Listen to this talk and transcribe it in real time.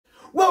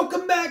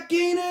back,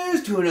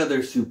 gainers, to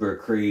another super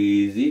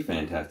crazy,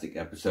 fantastic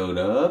episode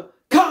of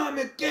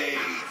ComicGains.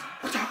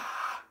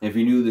 If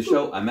you're new to the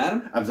show, I'm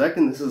Adam. I'm Zach,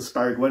 and this is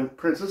SPIDER-GWEN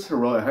Princess, her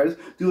royal highness,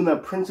 doing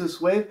that princess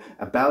wave,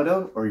 a bow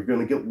down, or you're going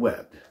to get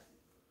webbed.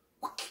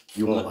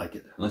 You won't like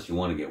it. Unless you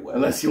want to get webbed.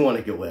 Unless you want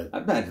to get webbed. I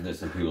imagine there's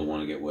some people who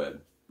want to get webbed.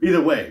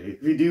 Either way,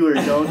 if you do or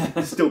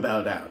don't, still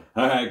bow down.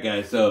 Alright,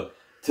 guys, so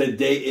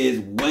today is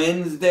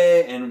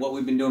Wednesday, and what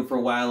we've been doing for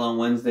a while on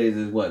Wednesdays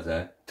is what,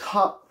 Zach?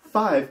 Top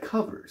 5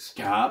 covers.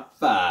 Top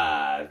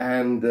 5.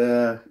 And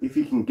if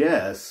you can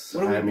guess,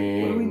 what are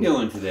we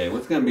doing today?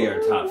 What's going to be our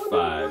top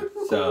 5?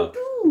 So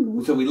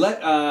we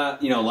let,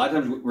 you know, a lot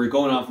of times we're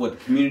going off what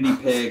the community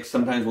picks,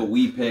 sometimes what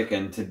we pick,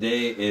 and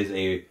today is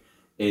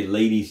a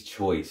lady's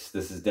choice.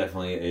 This is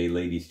definitely a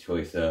lady's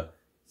choice.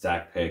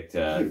 Zach picked,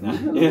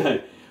 yeah,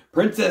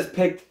 Princess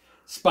picked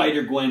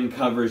Spider-Gwen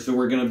covers, so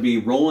we're going to be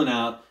rolling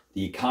out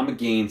the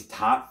ComicGains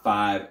top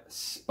 5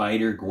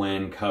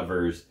 Spider-Gwen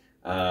covers.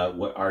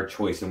 What our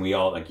choice, and we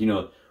all, like, you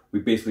know, we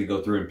basically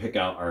go through and pick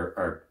out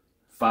our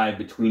 5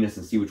 between us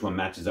and see which one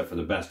matches up for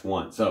the best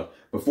one. So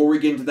before we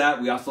get into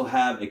that, we also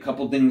have a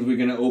couple things we're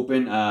going to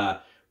open.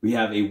 We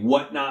have a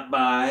What Not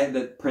Buy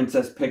that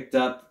Princess picked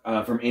up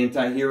from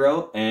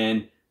Anti-Hero,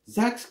 and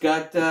Zach's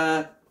got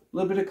a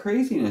little bit of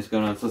craziness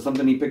going on. So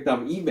something he picked off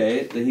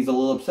eBay that he's a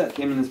little upset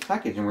came in this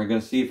package, and we're going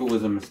to see if it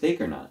was a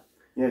mistake or not.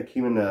 Yeah, it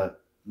came in a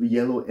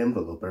yellow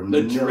envelope. Or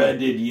the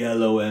dreaded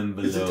yellow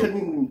envelope. Is it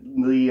technically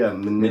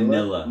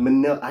Manila?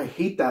 Manila. I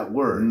hate that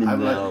word.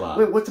 Manila. Like,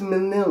 wait, what's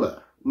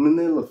Manila?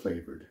 Manila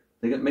flavored.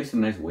 They make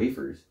some nice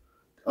wafers.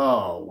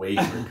 Oh,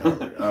 wafer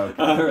colored.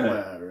 Okay, all right.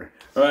 Whatever.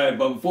 All right,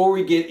 but before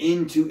we get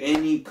into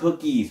any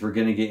cookies, we're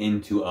gonna get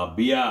into a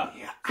beer.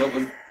 Yeah. So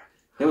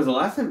was the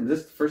last time,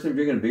 this the first time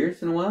you're drinking a beer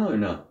in a while, or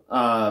no?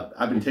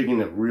 I've been taking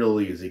it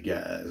real easy,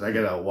 guys. I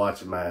gotta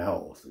watch my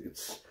health.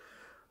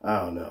 I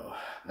don't know.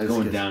 It's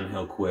going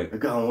downhill quick.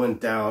 It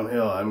went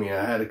downhill. I mean,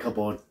 I had a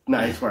couple of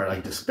nights where I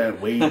like just spent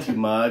way too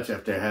much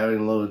after having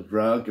a little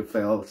drunk and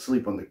fell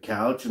asleep on the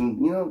couch, and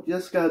you know,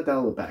 just gotta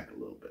dial it back a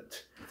little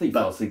bit. I think you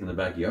fell asleep in the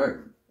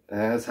backyard.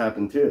 That's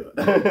happened too.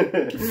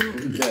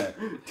 Yeah,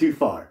 too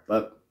far,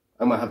 but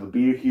I'm gonna have a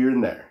beer here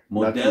and there.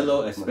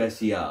 Modelo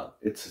Especial.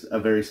 It's a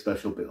very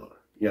special beer.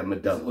 Yeah,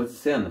 Modelo. What's it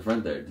say on the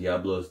front there?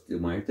 Diablos de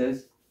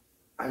Muertes?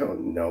 I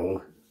don't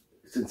know.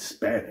 It's in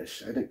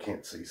Spanish. I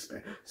can't say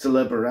Spanish.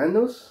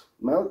 Celebranos?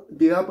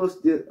 Diablos?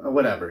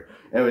 Whatever.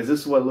 Anyways,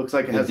 this is what it looks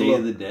like. It has Day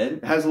of the Dead?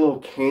 It has a little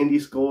candy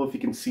skull, if you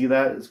can see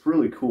that. It's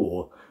really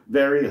cool.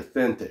 Very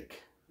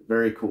authentic.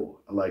 Very cool.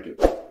 I like it.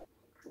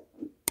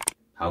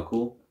 How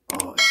cool?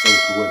 Oh, it's so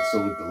cool. It's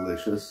so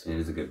delicious. It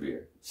is a good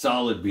beer.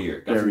 Solid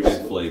beer. Got some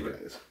good flavor.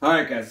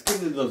 Alright, guys. Let's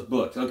get into those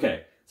books.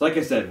 Okay. So like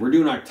I said, we're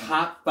doing our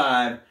top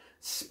 5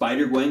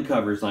 Spider-Gwen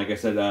covers. Like I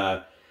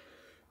said,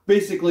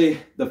 basically,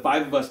 the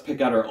 5 of us pick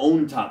out our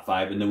own top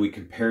 5, and then we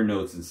compare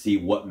notes and see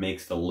what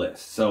makes the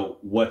list. So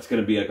what's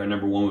going to be like our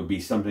number 1 would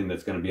be something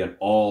that's going to be on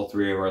all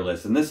 3 of our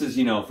lists. And this is,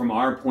 you know, from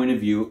our point of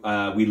view,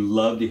 we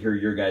love to hear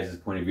your guys'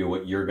 point of view,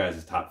 what your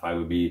guys' top 5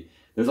 would be.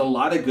 There's a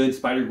lot of good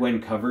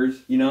Spider-Gwen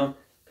covers, you know,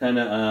 kind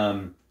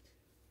of,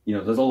 you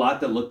know, there's a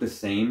lot that look the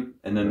same,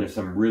 and then there's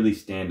some really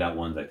standout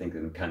ones, I think,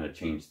 that kind of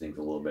change things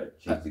a little bit,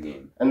 change the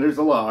game. And there's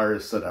a lot of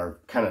artists that are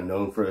kind of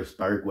known for their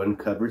Spider-Gwen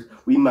covers.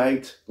 We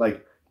might,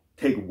 like,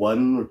 take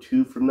 1 or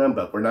 2 from them,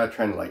 but we're not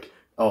trying to, like,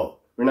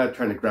 we're not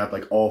trying to grab,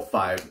 like, all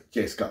 5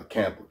 J. Scott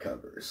Campbell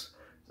covers.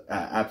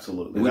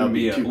 Absolutely.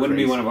 It wouldn't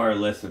be one of our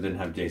lists that didn't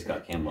have J.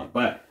 Scott Campbell on.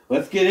 But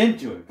let's get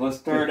into it. Let's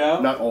start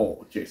out. Not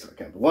all J. Scott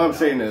Campbell. What I'm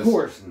saying is, of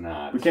course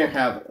not. We can't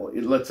have,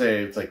 let's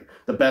say it's like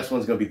the best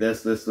one's going to be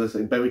this,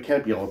 but we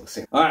can't be all the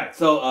same. All right,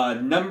 so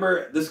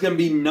this is going to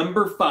be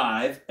number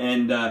 5,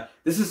 and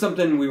this is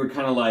something we were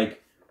kind of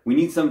like, we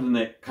need something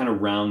that kind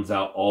of rounds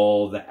out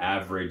all the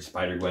average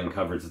Spider-Gwen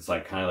covers. It's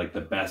like kind of like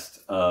the best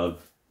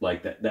of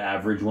like the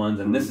average ones,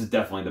 and this is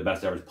definitely the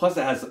best average. Plus,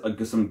 it has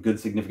some good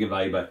significant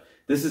value. But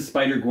this is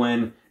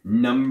Spider-Gwen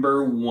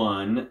number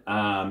 1.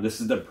 This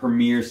is the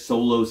premiere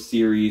solo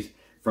series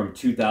from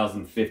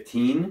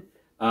 2015.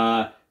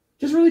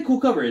 Just really cool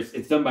cover.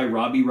 It's done by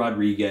Robbie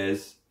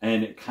Rodriguez,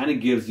 and it kind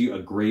of gives you a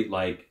great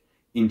like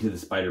Into the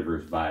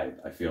Spider-Verse vibe,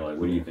 I feel like.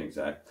 What do you think,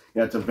 Zach?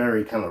 Yeah, it's a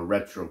very kind of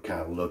retro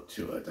kind of look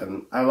to it,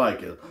 and I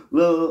like it.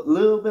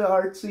 Little bit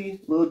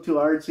artsy, a little too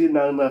artsy,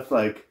 not enough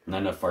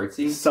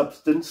fartsy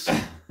substance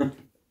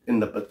in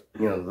the, but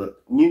you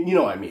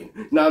know what I mean.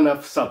 Not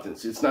enough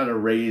substance. It's not a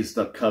raised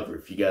up cover.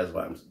 If you guys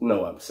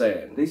know what I'm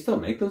saying. They still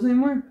make those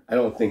anymore? I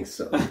don't think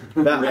so.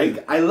 But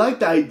I like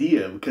the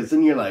idea, because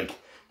then you're like,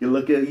 you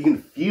look at it, you can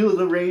feel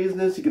the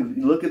raisedness. You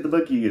can look at the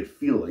book, you can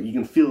feel it. You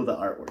can feel the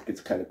artwork.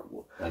 It's kind of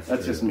cool.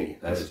 That's just me.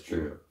 That's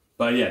true.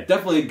 But yeah,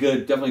 definitely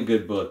a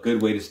good book.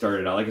 Good way to start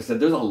it out. Like I said,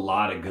 there's a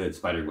lot of good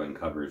Spider-Gwen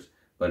covers,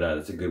 but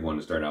that's a good one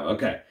to start out.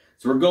 Okay,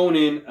 so we're going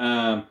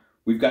in.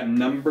 We've got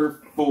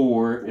number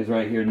 4 is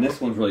right here, and this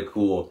one's really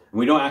cool. And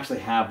we don't actually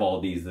have all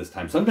these this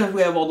time. Sometimes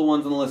we have all the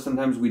ones on the list,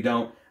 sometimes we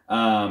don't.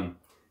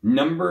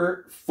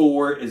 Number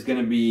 4 is going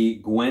to be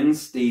Gwen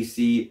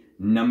Stacy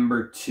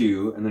number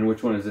 2. And then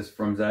which one is this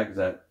from, Zach? Is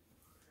that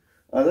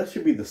That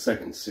should be the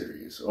second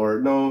series, or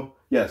no?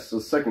 Yes,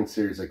 the second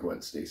series of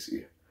Gwen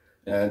Stacy,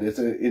 and it's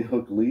an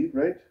in-hook lead,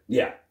 right?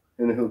 Yeah,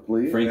 in-hook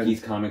lead.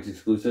 Frankie's Comics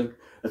exclusive.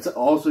 It's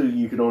also,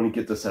 you can only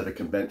get this at a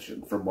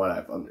convention, from what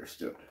I've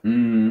understood.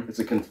 It's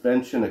a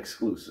convention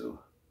exclusive.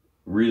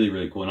 Really,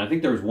 really cool. And I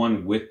think there was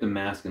one with the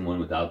mask and one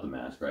without the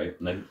mask, right?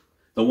 And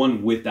the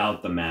one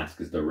without the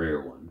mask is the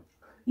rare one.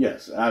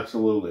 Yes,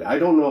 absolutely. I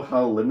don't know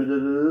how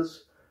limited it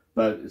is,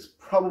 but it's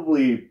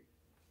probably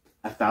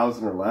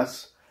 1,000 or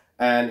less.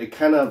 And it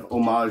kind of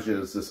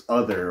homages this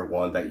other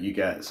one that you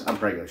guys, I'm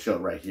probably going to show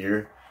it right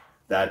here.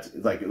 That's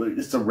like,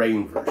 it's a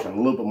rain version, a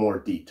little bit more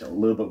detail, a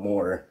little bit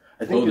more.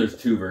 I think there's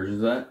two versions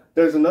of that?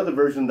 There's another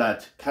version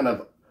that kind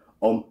of,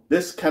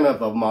 this kind of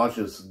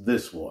homages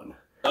this one.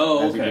 Oh,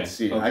 okay. As you can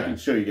see. Okay. I can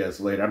show you guys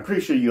later. I'm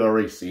pretty sure you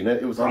already seen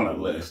it. It was on the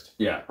list.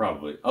 Yeah,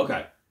 probably.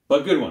 Okay.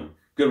 But good one.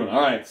 Good one.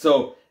 All right.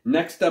 So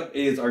next up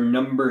is our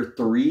number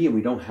 3, and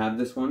we don't have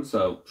this one,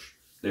 so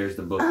there's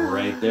the book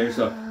right there.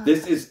 So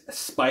this is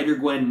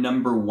Spider-Gwen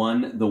number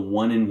 1, the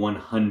 1 in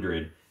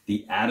 100,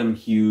 the Adam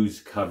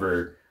Hughes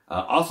cover,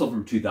 also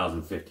from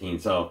 2015.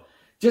 So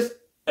just,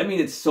 I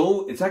mean,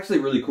 it's actually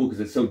really cool because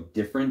it's so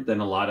different than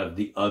a lot of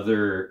the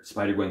other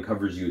Spider-Gwen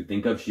covers you would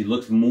think of. She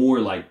looks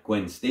more like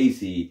Gwen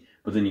Stacy,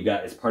 but then you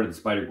got, as part of the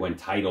Spider-Gwen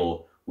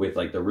title, with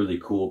like the really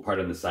cool part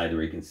on the side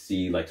where you can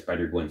see like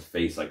Spider-Gwen's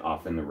face like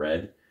off in the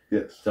red.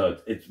 Yes. So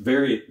it's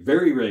very,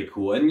 very, really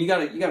cool. And you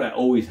gotta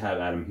always have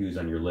Adam Hughes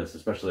on your list,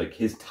 especially like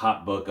his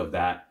top book of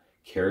that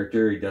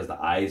character. He does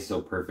the eyes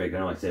so perfect. I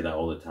know I say that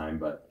all the time,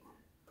 but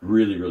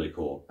really, really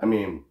cool. I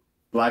mean,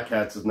 Black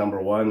Cat's is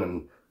number 1,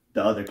 and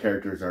the other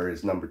characters are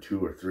his number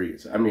 2 or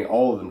 3s. I mean,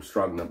 all of them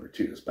strong number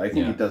 2s, but I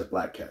think he does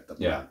Black Cat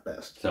the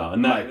best. So,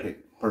 and that,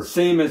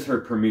 same as her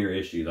premiere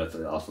issue, that's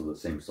also the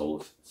same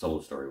solo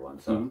story one.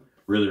 So,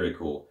 really, really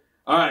cool.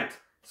 All right.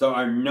 So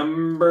our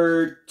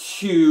number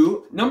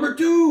two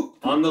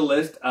on the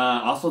list,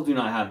 also do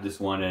not have this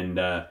one, and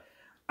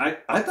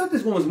I thought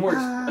this one was more.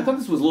 I thought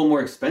this was a little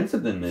more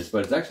expensive than this,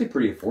 but it's actually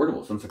pretty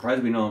affordable. So I'm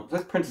surprised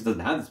Princess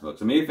doesn't have this book.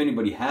 So maybe if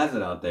anybody has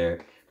it out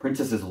there,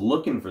 Princess is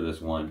looking for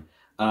this one.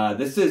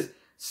 This is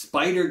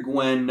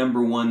Spider-Gwen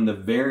number 1, the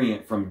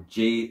variant from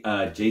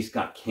J.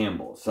 Scott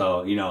Campbell.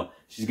 So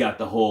she's got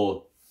the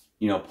whole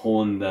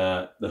pulling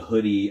the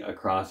hoodie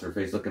across her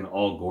face, looking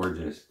all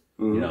gorgeous.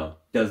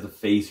 Does the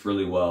face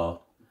really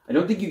well. I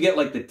don't think you get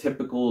like the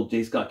typical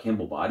J. Scott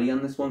Campbell body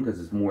on this one because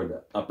it's more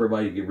the upper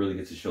body. You really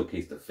get to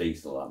showcase the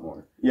face a lot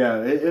more.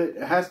 Yeah,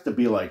 it has to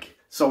be like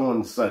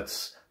someone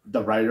that's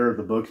the writer of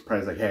the book's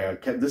probably like, hey,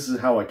 this is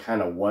how I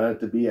kind of want it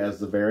to be as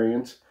the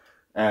variant.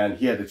 And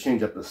he had to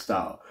change up the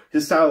style.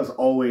 His style is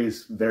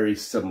always very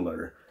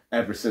similar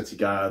ever since he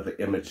got out of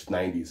the Image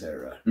 90s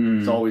era.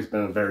 It's always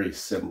been very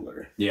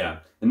similar. Yeah.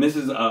 And this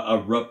is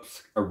a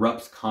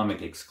Rups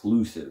comic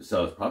exclusive,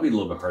 so it's probably a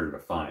little bit harder to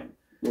find.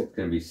 Yeah. It's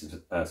going to be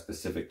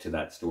specific to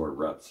that store,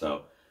 Rups.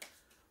 So,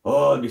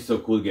 it'd be so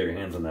cool to get your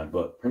hands on that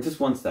book. Princess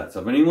wants that.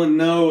 So if anyone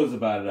knows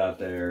about it out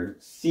there,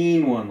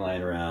 seen one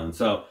lying around.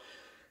 So,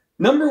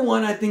 number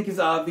 1, I think, is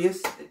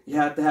obvious. You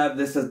have to have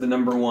this as the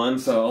number 1.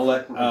 So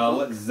I'll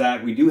let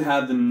Zach. We do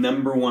have the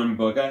number 1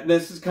 book.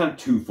 This is kind of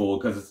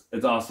twofold because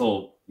it's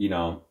also,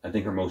 I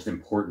think her most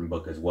important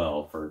book as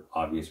well for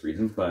obvious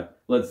reasons. But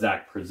let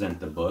Zach present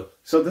the book.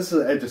 So this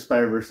is Edge of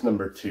Spider-Verse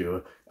number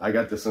 2. I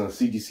got this on a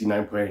CGC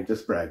 9.8,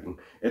 just bragging.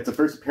 It's the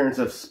first appearance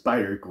of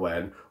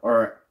Spider-Gwen,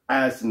 or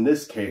as in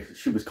this case,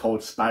 she was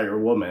called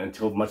Spider-Woman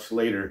until much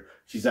later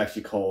she's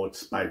actually called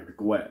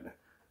Spider-Gwen.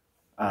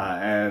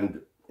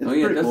 And it's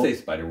it does say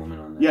Spider-Woman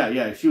on there.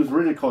 Yeah, she was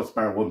originally called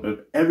Spider-Woman,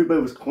 but everybody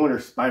was calling her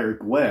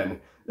Spider-Gwen.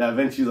 That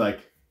eventually,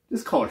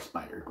 just call her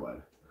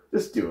Spider-Gwen.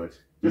 Just do it.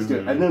 Just do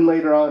it. And then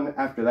later on,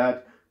 after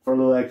that, for a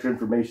little extra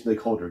information, they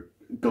called her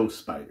Ghost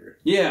Spider.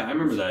 Yeah, I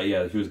remember that.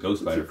 Yeah, she was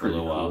Ghost Spider for a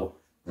little while.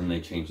 Then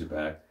they changed it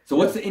back. So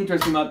what's the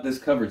interesting about this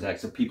cover, Zach,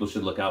 so people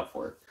should look out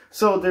for it?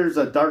 So there's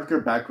a darker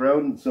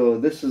background. So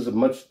this is a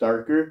much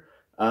darker.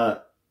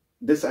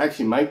 This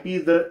actually might be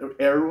the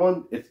Air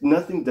one. It's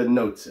nothing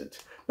denotes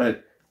it.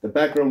 But the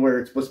background where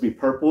it's supposed to be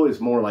purple is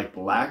more like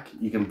black.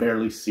 You can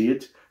barely see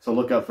it. So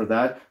look out for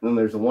that. And then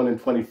there's a 1 in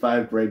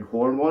 25 Greg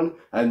Horn one.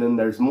 And then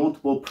there's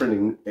multiple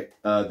printing.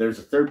 There's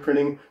a 3rd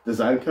printing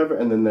design cover.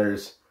 And then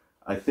there's,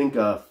 I think,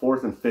 a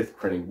 4th and 5th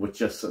printing with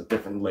just a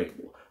different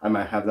label. I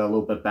might have that a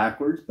little bit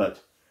backwards. But,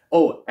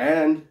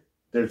 and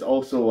there's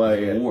also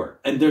a... More.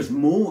 And there's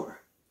more.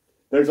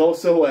 There's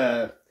also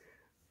a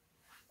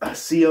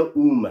Sia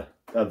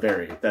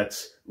variant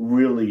that's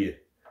really...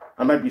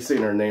 I might be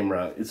saying her name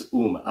wrong. It's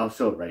I'll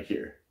show it right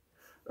here.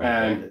 Okay.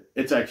 And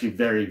it's actually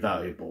very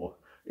valuable.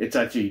 It's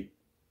actually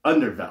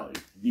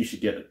undervalued. You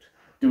should get it.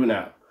 Do it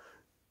now.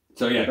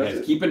 So yeah,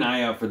 guys, keep an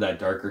eye out for that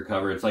darker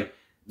cover. It's like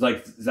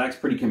Zach's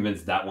pretty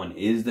convinced that one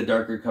is the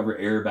darker cover,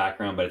 Air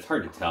background, but it's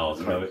hard to tell.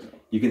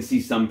 You can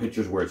see some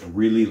pictures where it's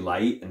really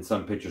light and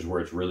some pictures where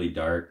it's really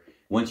dark.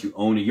 Once you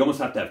own it, you almost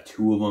have to have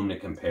 2 of them to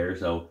compare.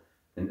 So,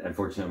 and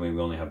unfortunately,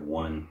 we only have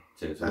 1.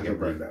 So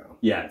right now.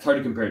 Yeah, it's hard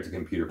to compare it to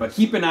computer, but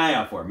keep an eye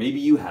out for it.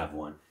 Maybe you have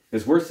one.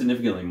 It's worth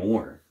significantly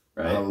more,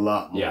 right? A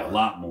lot more. Yeah, a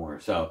lot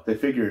more. So they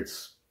figure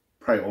it's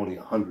probably only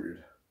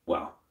 100.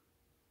 Wow.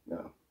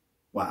 No.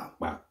 Wow.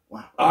 Wow.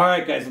 Wow. All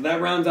right, guys. So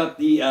that rounds out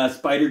the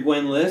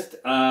Spider-Gwen list.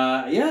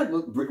 Yeah,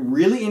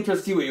 really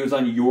interested to see what was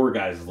on your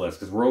guys' list,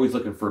 because we're always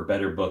looking for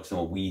better books and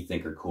what we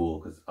think are cool,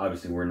 because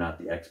obviously we're not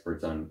the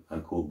experts on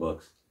cool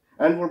books.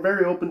 And we're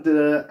very open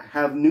to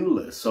have new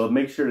lists, so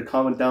make sure to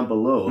comment down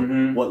below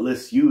what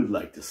lists you would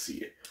like to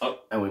see. Oh.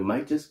 And we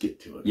might just get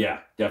to it. Yeah,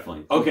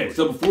 definitely. Okay,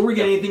 so before we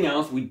get anything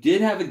else, we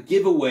did have a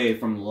giveaway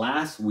from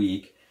last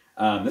week.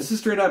 This is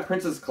straight out of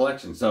Princess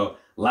Collection. So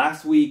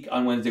last week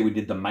on Wednesday, we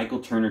did the Michael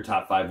Turner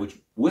Top 5, which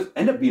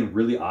ended up being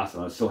really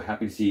awesome. I was so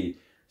happy to see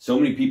so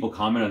many people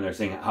comment on there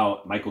saying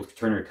how Michael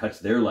Turner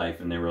touched their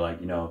life, and they were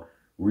like, you know,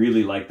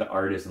 really liked the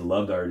artist and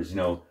loved the artist. You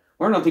know,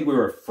 I don't think we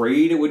were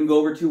afraid it wouldn't go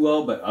over too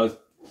well, but I was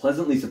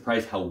pleasantly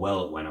surprised how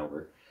well it went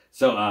over.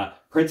 So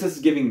Princess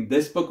is giving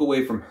this book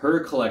away from her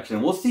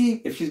collection. We'll see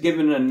if she's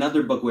giving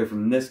another book away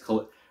from this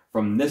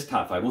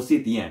top 5. We'll see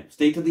at the end.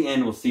 Stay till the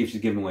end. We'll see if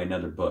she's giving away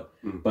another book.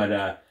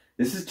 But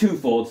this is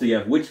twofold. So you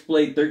have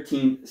Witchblade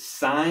 13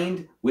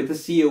 signed with a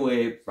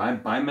COA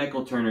by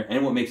Michael Turner.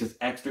 And what makes this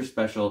extra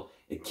special,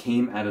 it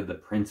came out of the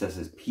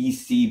Princess's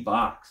PC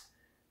box.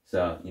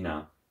 So, you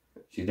know,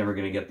 she's never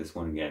going to get this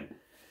one again.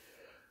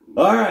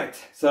 All right,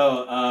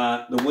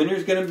 so the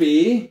winner's gonna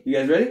be, you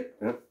guys ready?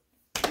 Yep.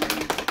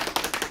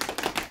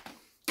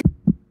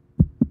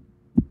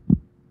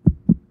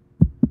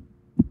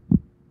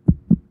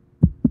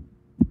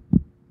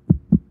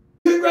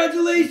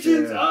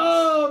 Congratulations! Yes.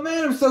 Oh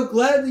man, I'm so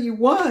glad that you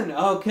won.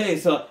 Okay,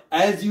 so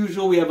as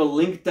usual, we have a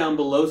link down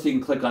below so you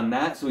can click on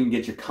that so we can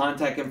get your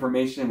contact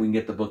information and we can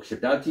get the book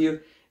shipped out to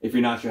you. If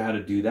you're not sure how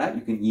to do that,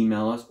 you can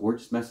email us or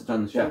just message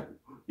on the show. Yeah.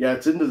 Yeah,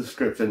 it's in the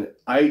description,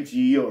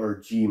 IG or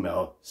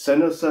Gmail.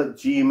 Send us a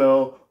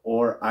Gmail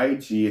or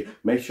IG.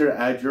 Make sure to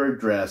add your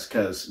address,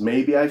 because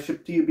maybe I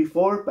shipped to you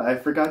before, but I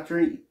forgot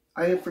your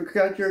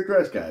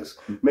address, guys.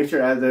 Make sure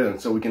to add that in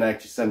so we can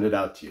actually send it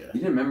out to you. You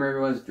didn't remember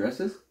everyone's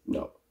addresses?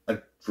 No.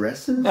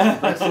 Addresses?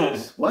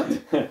 Addresses? What?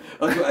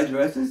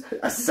 Addresses?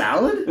 A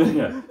salad?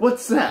 Yeah.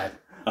 What's that?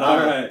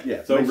 All right.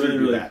 Yeah. So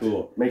really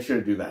cool. Make sure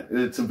to do that.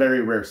 It's a very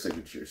rare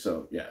signature,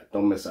 so yeah,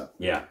 don't miss out.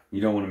 Yeah, you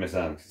don't want to miss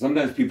out.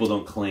 Sometimes people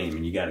don't claim,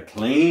 and you got to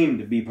claim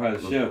to be part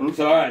of the show.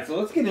 So all right, so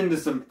let's get into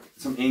some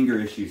anger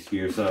issues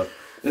here. So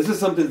this is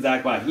something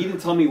Zach bought. He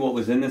didn't tell me what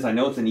was in this. I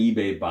know it's an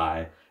eBay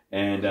buy,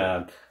 and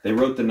they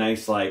wrote the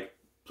nice like,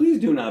 please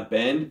do not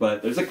bend.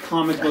 But there's a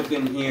comic book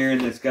in here,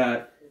 and it's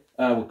got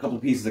a couple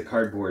pieces of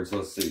cardboard. So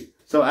let's see.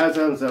 So as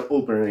I was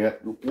opening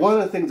it, one of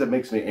the things that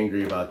makes me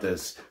angry about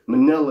this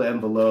manila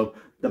envelope,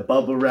 the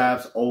bubble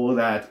wraps, all of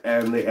that,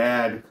 and they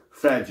add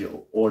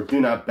fragile or do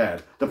not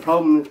bend. The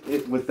problem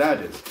with that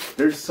is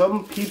there's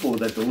some people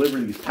that deliver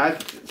these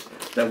packages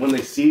that when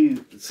they see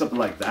something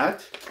like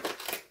that,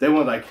 they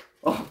want like,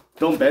 oh,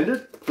 don't bend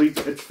it, please,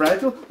 it's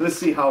fragile. Let's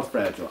see how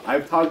fragile.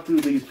 I've talked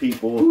to these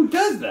people. Who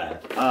does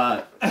that?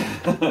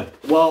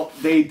 Well,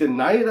 they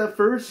deny it at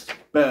first,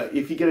 but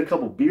if you get a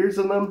couple beers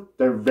in them,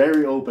 they're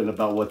very open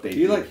about what they do.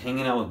 You like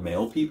hanging out with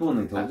male people and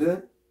they told you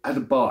that? At a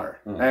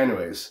bar. Oh.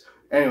 Anyways,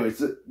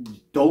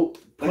 don't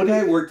put that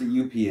guy worked at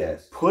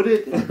UPS. Put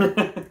it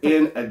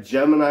in a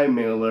Gemini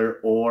mailer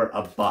or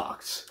a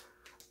box.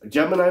 A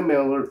Gemini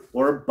mailer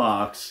or a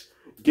box.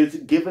 Give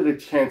it a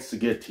chance to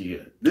get to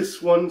you.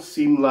 This one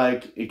seemed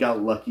like it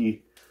got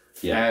lucky.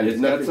 Yeah, and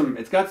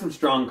it's got some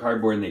strong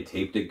cardboard and they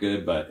taped it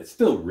good, but it's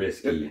still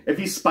risky. If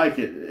you spike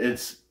it,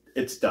 it's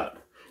done.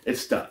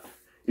 It's done.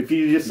 If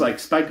you just like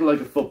spike it like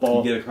a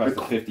football, you get across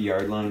the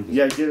 50-yard line.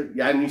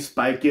 And you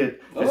spike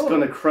it, it's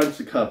gonna crunch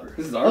the cover.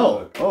 This is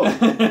our book.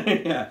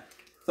 Yeah.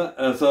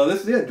 So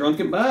this is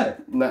Drunken Buy.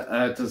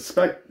 It's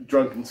a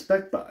drunken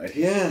spec buy.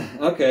 Yeah.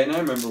 Okay. Now I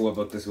remember what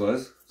book this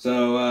was.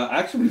 So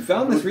actually, we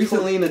found this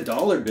recently in a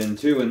dollar bin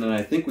too, and then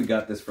I think we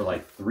got this for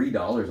like $3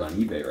 on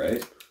eBay,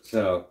 right?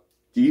 So.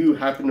 Do you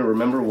happen to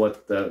remember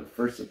what the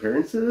first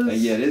appearance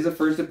is? Yeah, it is a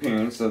first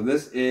appearance. So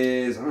this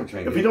is... I'm going to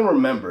try and if you don't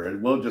remember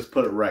it, we'll just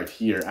put it right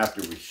here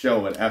after we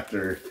show it.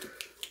 After...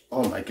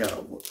 Oh my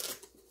god.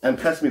 And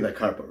pass me that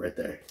cardboard right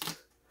there.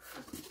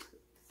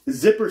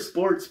 Zipper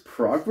Sports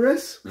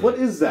Progress? Yeah. What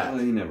is that?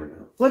 Well, you never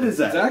know. What is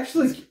that? It's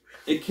actually...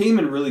 It came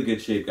in really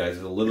good shape, guys.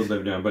 It's a little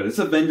bit down, but it's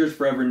Avengers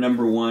Forever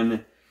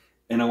 #1.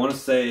 And I want to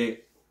say...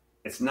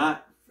 It's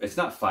not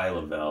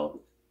Phyla-Vell.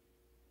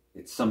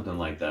 It's something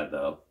like that,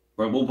 though.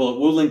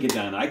 We'll link it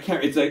down. I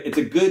can't. It's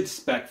a good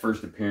spec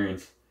first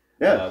appearance.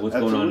 Yeah, what's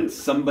going on? It's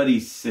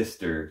somebody's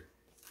sister,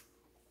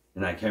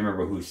 and I can't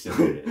remember whose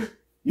sister it is.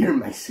 You're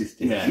my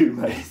sister. Yeah, you're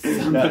my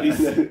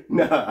sister.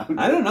 No,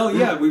 I don't know.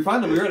 Yeah, we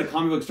found them. We were at a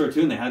comic book store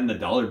too, and they had in the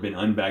dollar bin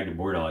unbagged a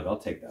board. I'm like, I'll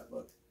take that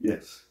book.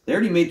 Yes. They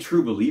already made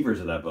True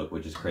Believers of that book,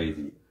 which is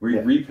crazy.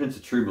 Reprints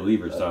of True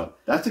Believers. So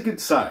that's a good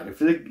sign.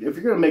 If you're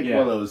gonna make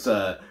one of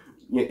those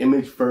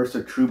Image First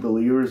or True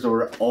Believers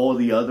or all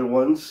the other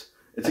ones.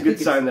 It's a good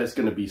sign that it's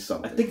going to be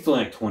something. I think it's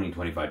only like $20,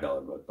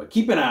 $25 book, but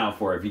keep an eye out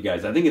for it if you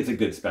guys. I think it's a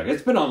good spec.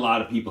 It's been on a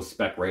lot of people's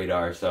spec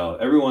radar, so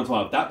every once in a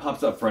while, if that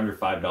pops up for under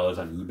 $5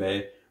 on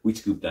eBay, we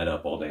scoop that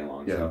up all day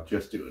long. Yeah, so.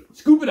 just do it.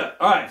 Scoop it up.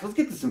 All right, so let's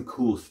get to some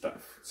cool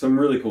stuff. Some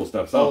really cool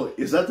stuff. So,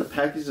 is that the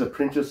package that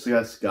Princess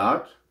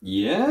got?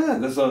 Yeah,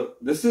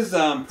 this is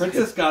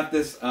Princess got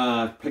this,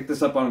 picked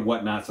this up on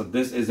Whatnot. So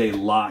this is a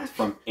lot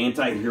from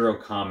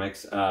Anti-Hero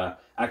Comics.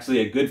 Actually,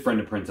 a good friend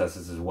of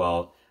Princess's as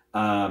well.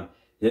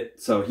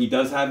 So he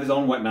does have his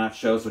own Whatnot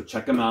show, so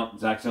check him out.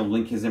 Zach's going to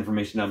link his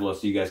information down below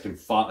so you guys can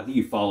follow. I think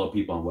you follow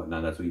people on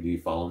Whatnot. That's what you do. You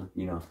follow them,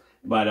 you know.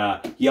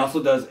 But he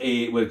also does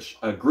a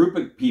group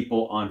of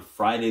people on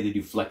Friday. They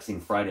do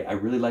Flexing Friday. I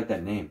really like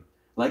that name.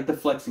 I like the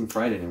Flexing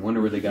Friday name. I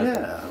wonder where they got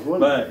that.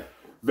 But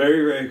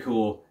very, very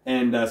cool.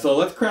 And so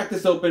let's crack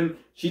this open.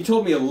 She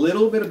told me a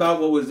little bit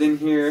about what was in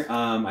here.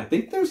 I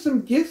think there's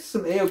some gifts,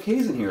 some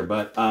AOKs in here,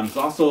 but it's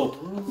also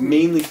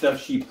mainly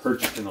stuff she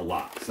purchased in a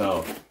lot.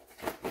 So...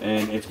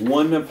 And it's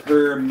one of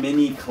her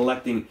mini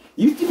collecting.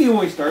 Used to be when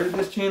we started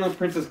this channel,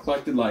 Princess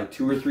collected like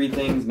 2 or 3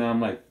 things. Now I'm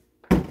like,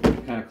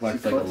 kind of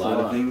collects like a lot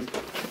of things.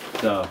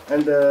 So.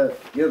 And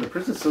yeah, the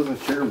Princess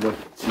isn't sure what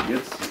she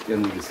gets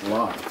in these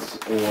lots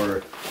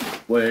or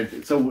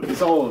what. So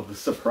it's all of a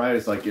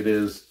surprise, like it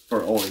is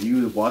for all of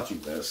you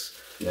watching this.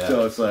 Yeah.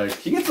 So it's like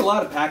she gets a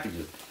lot of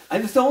packages.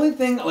 And it's the only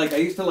thing. Like I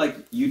used to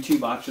like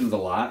YouTube auctions a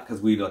lot because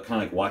we'd kind of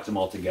like watch them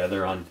all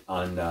together on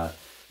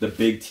the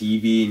big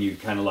TV, and you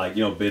kind of like,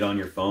 you know, bid on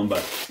your phone.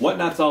 But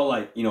Whatnot's all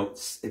like, you know,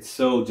 it's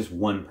so just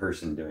one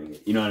person doing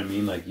it. You know what I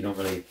mean? Like you don't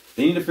really.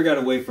 They need to figure out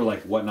a way for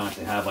like Whatnot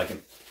to have like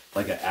an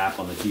app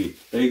on the TV.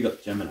 There you go,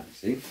 Gemini.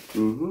 See?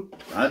 Mm-hmm.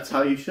 That's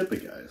how you ship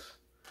it, guys.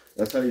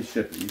 That's how you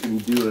ship it. You can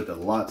do it a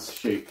lot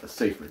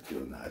safer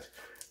doing that.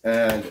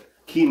 And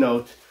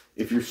keynote: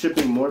 if you're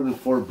shipping more than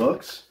 4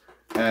 books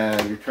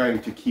and you're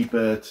trying to keep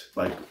it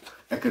like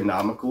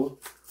economical,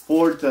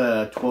 4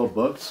 to 12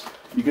 books.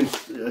 You can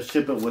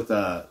ship it with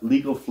a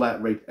legal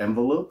flat rate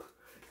envelope,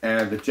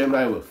 and the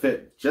Gemini will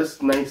fit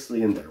just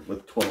nicely in there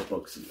with 12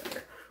 books in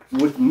there,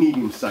 with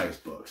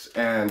medium-sized books,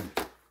 and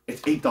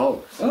it's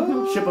 $8.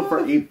 Oh. Ship it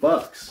for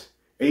 $8,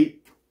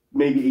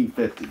 maybe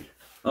 $8.50.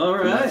 All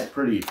right, and that's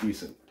pretty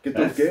decent. Get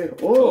those gains.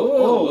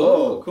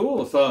 Oh,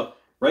 cool. So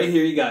right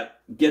here you got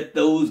get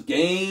those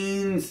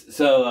gains.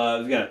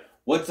 So we got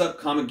What's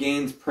Up,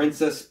 ComicGains,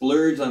 Princess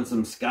splurge on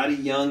some Scotty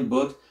Young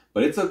books,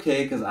 but it's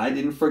okay because I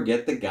didn't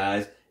forget the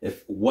guys.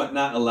 If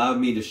Whatnot allowed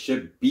me to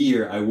ship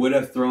beer, I would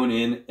have thrown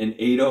in an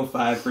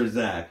 $8.05 for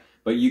Zach.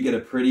 But you get a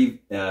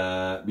pretty,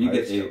 okay,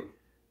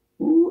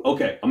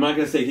 I'm not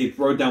going to say he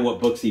wrote down what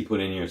books he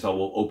put in here, so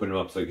we'll open them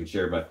up so you can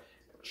share. But,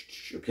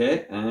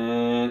 okay,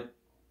 and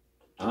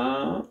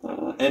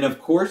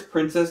of course,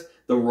 Princess,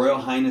 the Royal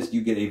Highness,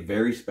 you get a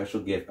very special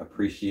gift.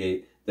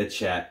 Appreciate the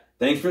chat.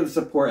 Thanks for the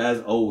support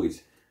as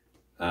always.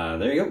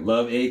 There you go.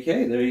 Love AK.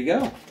 There you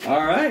go.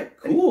 All right,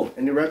 cool.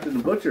 And you wrapped it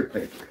in butcher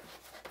paper.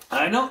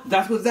 I know.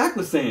 That's what Zach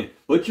was saying.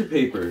 Butcher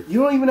paper.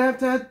 You don't even have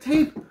to have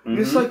tape. You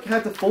just like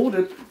have to fold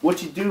it.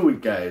 What you do,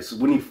 guys,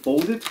 when you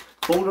fold it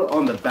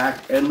on the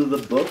back end of the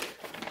book,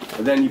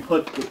 and then you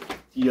put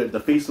the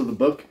face of the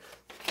book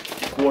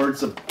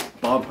towards the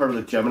bottom part of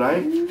the Gemini,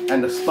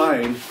 and the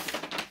spine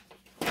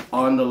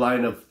on the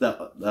line of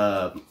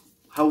the,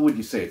 how would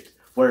you say it?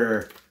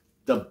 Where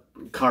the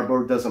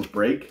cardboard doesn't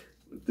break.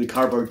 The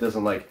cardboard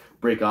doesn't like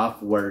break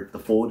off where the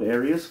fold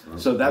areas.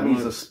 So that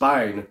means the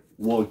spine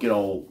won't get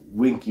all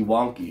winky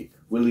wonky,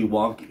 willy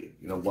wonky,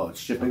 you know, while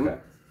it's shipping. Okay.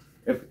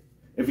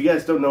 If you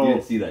guys don't know, you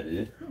didn't see that, did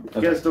you? If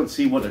you guys don't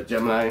see what a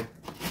Gemini,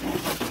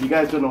 if you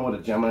guys don't know what a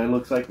Gemini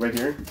looks like right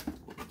here,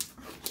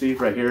 see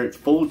right here, it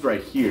folds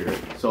right here,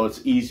 so it's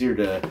easier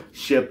to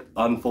ship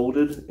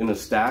unfolded in a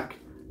stack,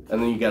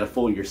 and then you gotta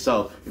fold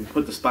yourself. If you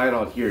put the spine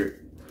on here,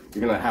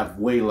 you're gonna have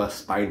way less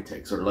spine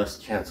ticks or less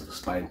chance of a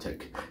spine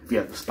tick if you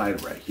have the spine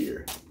right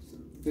here.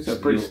 It's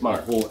pretty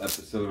smart. A whole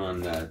episode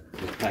on this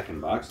packing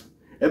box.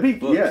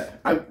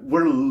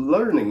 We're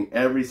learning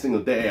every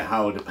single day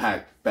how to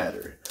pack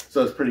better,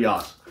 so it's pretty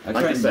awesome. I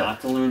try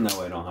not to learn, that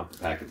way I don't have to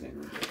pack it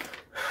anymore.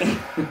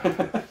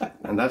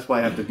 And that's why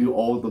I have to do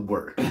all the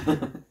work.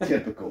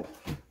 Typical.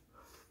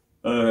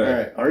 All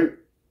right.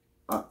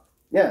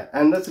 Yeah,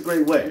 and that's a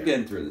great way. We're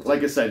getting through this.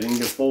 Like I said, you can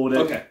just fold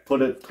it,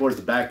 put it towards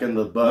the back end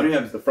of the book,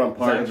 the front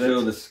part of it.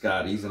 Show the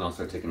Scotties, and I'll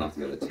start taking off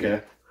the other two.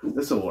 Okay,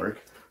 this will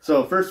work.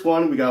 So first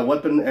one, we got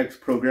Weapon X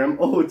program.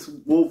 Oh, it's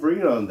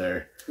Wolverine on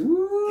there.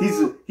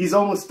 Ooh. He's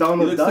almost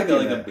Donald Duck. He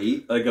looks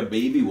like a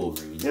baby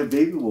Wolverine. Yeah,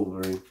 baby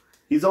Wolverine.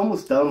 He's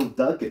almost Donald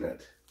Duck in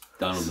it.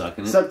 Donald Duck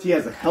in it? Except he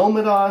has a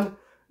helmet on,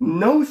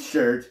 no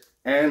shirt,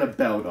 and a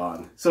belt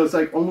on. So it's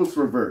like almost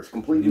reverse,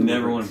 completely You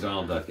never want to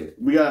Donald Duck it.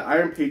 We got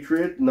Iron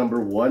Patriot,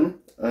 #1.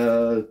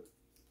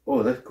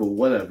 Oh, that's cool,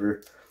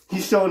 whatever.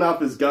 He's showing off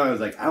his gun.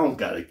 He's like, I don't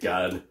got a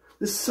gun.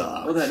 This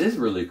sucks. Oh, that is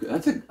really cool.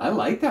 I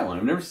like that one.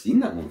 I've never seen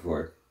that one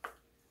before.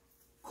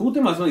 Cool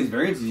thing about some of these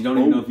variants is you don't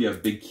even know if you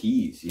have big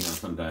keys. You know,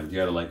 sometimes you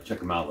gotta like check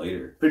them out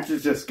later.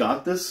 Pictures just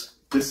got this.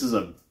 This is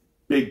a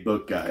big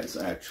book, guys.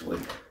 Actually,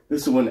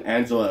 this is when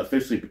Angela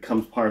officially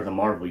becomes part of the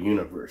Marvel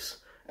universe,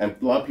 and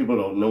a lot of people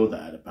don't know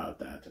that about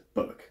that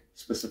book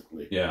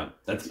specifically. Yeah,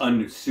 that's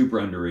super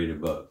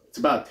underrated book. It's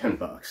about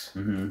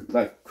 $10.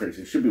 Not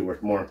crazy. It should be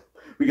worth more.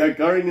 We got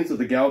Guardians of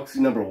the Galaxy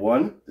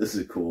 #1. This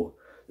is cool.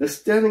 They're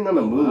standing on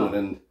the moon,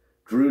 and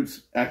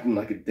Groot's acting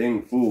like a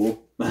dang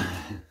fool.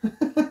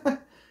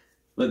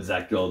 Let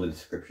Zach do all the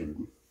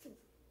description.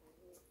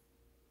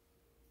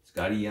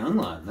 Scotty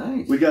Younglot,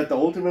 nice. We got the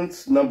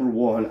Ultimates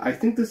 #1. I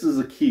think this is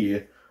a key.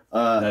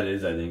 That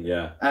is, I think,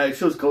 yeah. It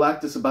shows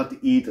Galactus about to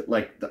eat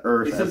like the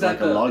Earth as like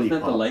a lollipop. Isn't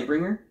that the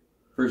Lightbringer?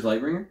 First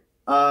Lightbringer?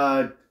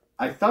 I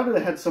thought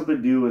it had something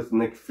to do with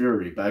Nick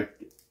Fury, but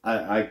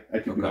I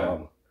could be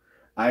wrong.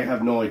 I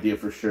have no idea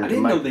for sure. I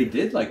didn't know they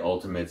did like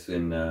Ultimates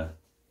in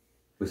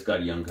with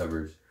Scotty Young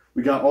covers.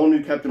 We got all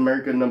new Captain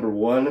America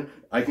 #1.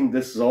 I think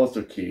this is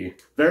also key.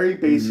 Very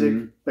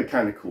basic, but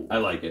kind of cool. I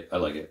like it. I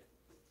like it.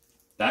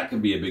 That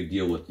could be a big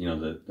deal with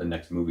the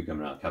next movie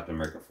coming out, Captain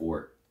America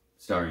 4,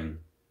 starring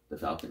the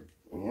Falcon.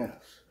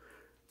 Yes.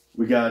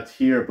 We got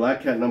here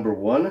Black Cat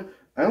 #1.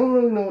 I don't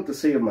really know what to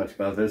say much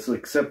about this,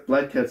 except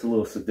Black Cat's a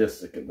little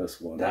sadistic in this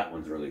one. That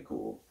one's really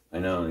cool. I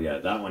know, yeah,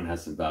 that one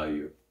has some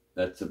value.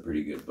 That's a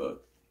pretty good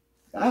book.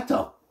 That's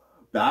a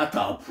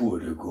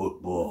pretty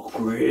good book.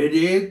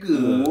 Pretty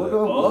good.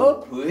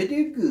 Oh,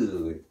 pretty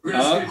good. We're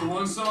gonna stick to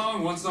one song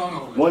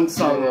only. One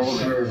song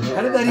only.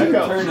 How did that even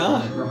turn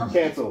on?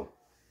 Cancel.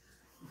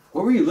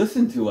 What were you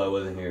listening to while I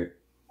wasn't here?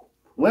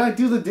 When I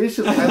do the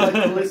dishes, I like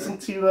to listen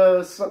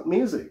to some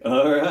music.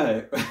 All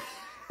right.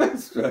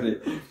 That's funny.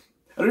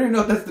 I don't even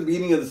know if that's the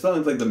beginning of the song.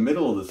 It's like the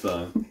middle of the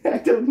song. I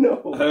don't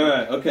know. All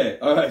right. Okay.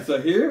 All right. So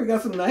here we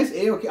got some nice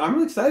AOK. I'm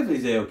really excited for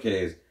these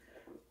AOKs.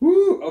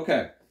 Woo.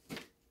 Okay.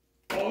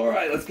 All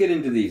right. Let's get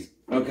into these.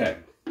 Okay.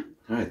 All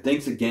right.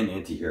 Thanks again,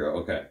 Antihero.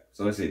 Okay.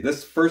 So let's see.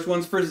 This first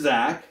one's for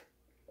Zach.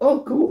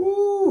 Oh, cool.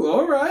 Ooh.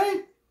 All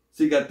right.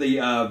 So you got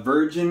the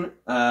Virgin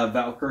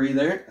Valkyrie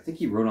there. I think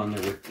he wrote on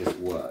there what this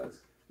was.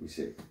 Let me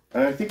see.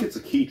 And I think it's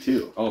a key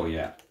too. Oh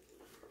yeah.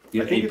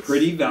 You have a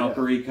pretty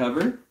Valkyrie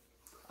cover.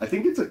 I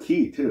think it's a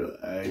key too.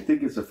 I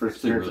think it's the first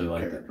appearance. I really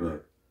like that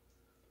book.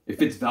 If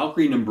it's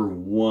Valkyrie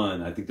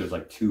 #1, I think there's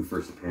like 2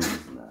 first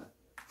appearances in that.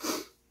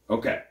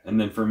 Okay,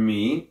 and then for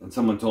me, and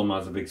someone told me I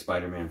was a big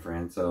Spider-Man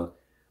fan, so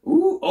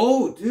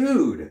oh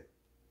dude.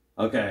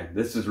 Okay,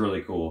 this is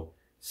really cool.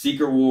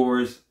 Secret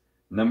Wars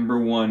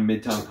 #1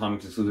 Midtown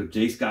Comics exclusive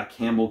J. Scott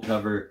Campbell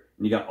cover,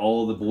 and you got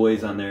all the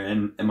boys on there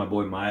and my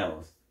boy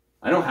Miles.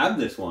 I don't have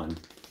this one.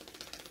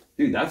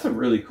 Dude, that's a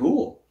really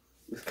cool.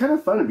 It's kind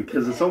of funny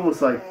because it's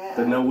almost like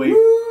the No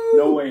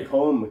Way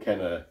Home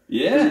kind of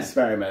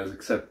Spider-Mans,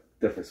 except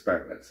different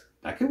Spider-Mans.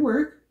 That could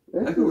work.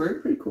 Yeah, that could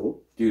work. Pretty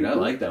cool. Dude, I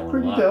like that one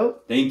pretty a lot.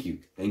 Dope. Thank you.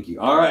 Thank you.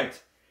 All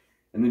right.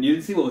 And then you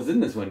didn't see what was in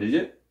this one, did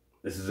you?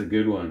 This is a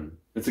good one.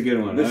 It's a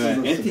good one. This is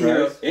a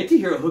surprise.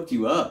 Antihero hooked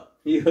you up.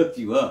 He hooked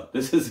you up.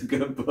 This is a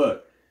good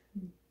book.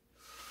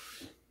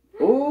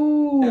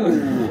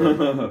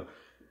 Oh.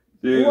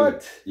 Dude,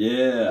 what?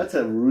 Yeah. That's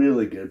a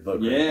really good book.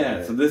 Yeah.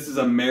 Right, so this is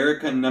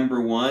America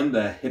 #1,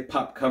 the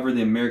hip-hop cover,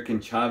 the American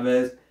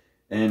Chavez,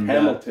 and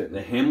Hamilton.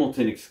 The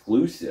Hamilton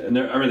exclusive. And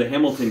or the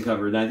Hamilton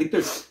cover. And I think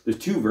there's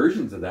 2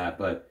 versions of that,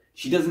 but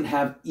she doesn't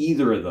have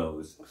either of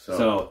those.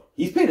 So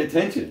he's paying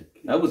attention.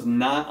 That was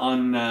not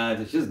on,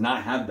 she does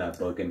not have that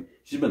book, and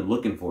she's been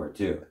looking for it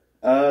too.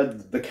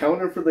 The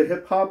counter for the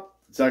hip-hop,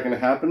 is that going to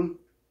happen?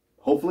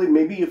 Hopefully,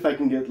 maybe if I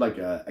can get like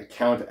a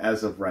count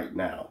as of right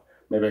now.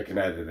 Maybe I can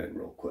add it in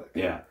real quick.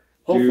 Yeah.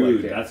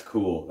 Hopefully. Dude, that's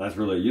cool. That's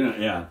really,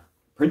 yeah.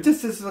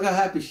 Princess is look how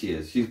happy she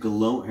is. She's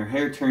glowing. Her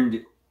hair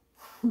turned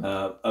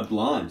a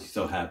blonde. She's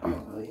so happy.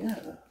 Oh, yeah.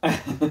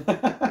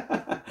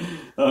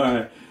 All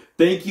right.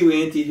 Thank you,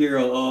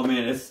 Antihero. Oh,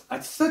 man. It's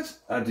such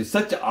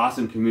an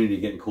awesome community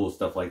getting cool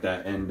stuff like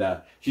that. And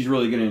she's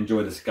really going to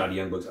enjoy the Scotty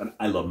Young books.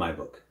 I love my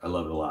book. I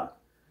love it a lot.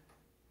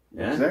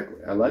 Yeah?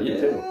 Exactly. I like it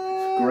too.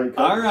 It's great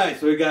cover. All right.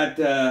 So we got...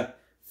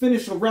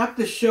 We'll wrap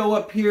the show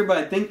up here, but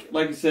I think,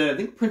 like I said, I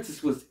think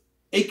Princess was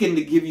aching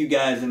to give you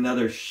guys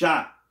another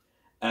shot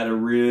at a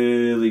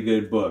really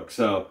good book.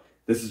 So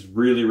this is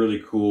really,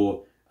 really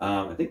cool.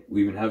 I think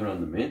we even have it on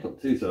the mantle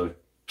too. So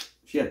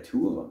she had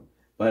 2 of them.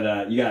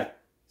 But you got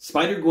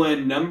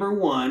Spider-Gwen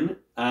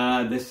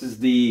 #1. This is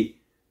the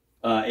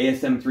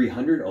ASM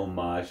 300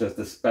 homage. That's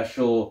the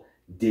special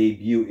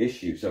debut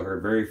issue. So her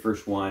very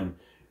first one.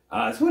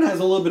 This one has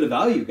a little bit of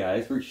value,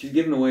 guys. She's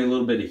giving away a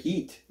little bit of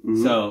heat.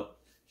 Mm-hmm. So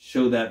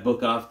show that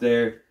book off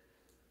there.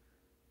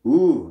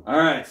 Ooh. All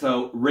right.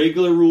 So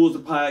regular rules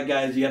apply,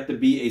 guys. You have to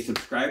be a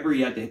subscriber.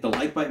 You have to hit the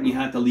like button. You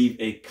have to leave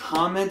a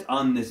comment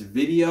on this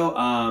video.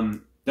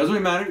 Doesn't really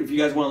matter if you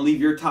guys want to leave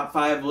your top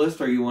 5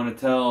 list or you want to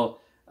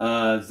tell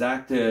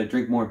Zach to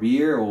drink more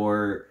beer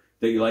or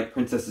that you like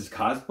Princess's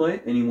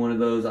cosplay. Any one of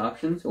those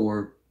options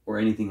or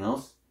anything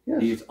else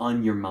is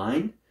on your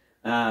mind.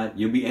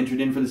 You'll be entered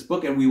in for this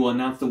book, and we will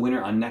announce the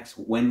winner on next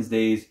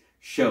Wednesday's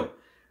show.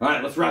 All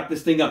right. Let's wrap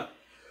this thing up.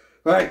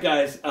 All right,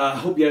 guys.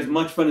 Hope you had as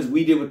much fun as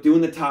we did with doing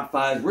the top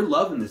 5s. We're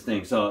loving this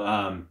thing, so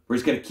we're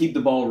just gonna keep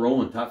the ball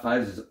rolling. Top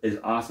 5s is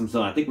awesome.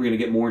 So I think we're gonna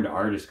get more into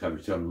artist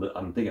covers too.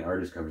 I'm thinking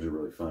artist covers are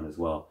really fun as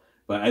well.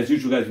 But as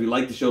usual, guys, if you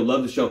like the show,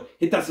 love the show,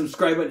 hit that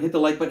subscribe button, hit the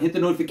like button, hit the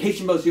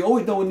notification bell so you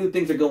always know when new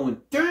things are going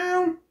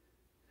down.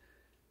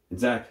 And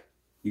Zach,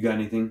 you got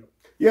anything?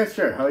 Yeah,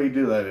 sure. How you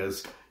do that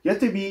is You have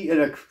to be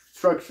in a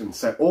construction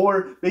set,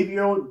 or maybe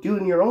you're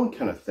doing your own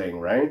kind of thing,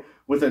 right?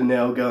 With a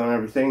nail gun and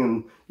everything,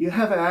 and you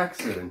have an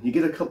accident. You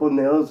get a couple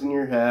nails in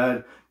your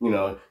head, you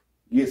know,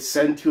 you get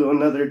sent to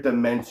another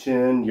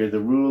dimension. You're the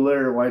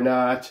ruler, why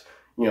not?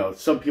 You know,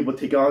 some people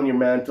take on your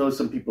mantle,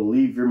 some people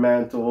leave your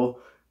mantle.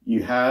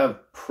 You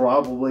have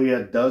probably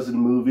a dozen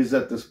movies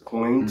at this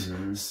point.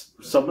 Mm-hmm.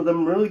 Some of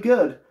them really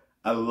good.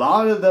 A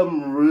lot of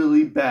them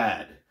really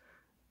bad.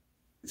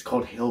 It's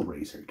called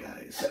Hellraiser,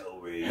 guys.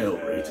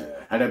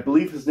 Hellraiser. And I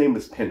believe his name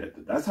is Pinhead.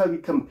 That's how you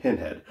become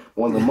Pinhead.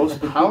 One of the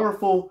most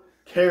powerful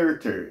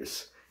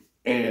characters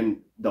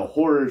in the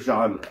horror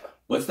genre.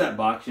 What's that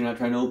box you're not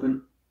trying to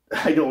open?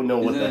 I don't know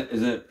what that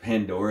is. Isn't it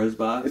Pandora's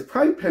box? It's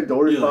probably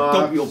Pandora's box.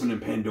 Don't be opening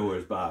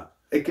Pandora's box.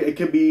 It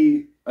could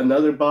be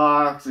another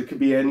box. It could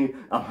be a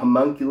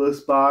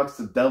homunculus box,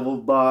 a devil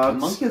box.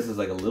 Homunculus is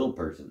like a little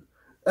person.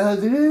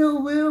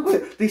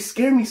 They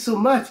scare me so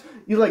much.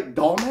 You like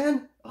Doll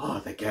Man?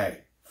 Oh, that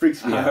guy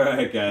freaks me out. All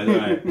right, guys. All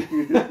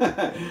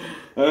right.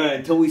 All right.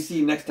 Until we see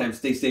you next time,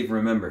 stay safe and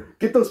remember.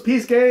 Get those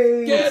peace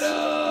gains. Get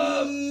 'em.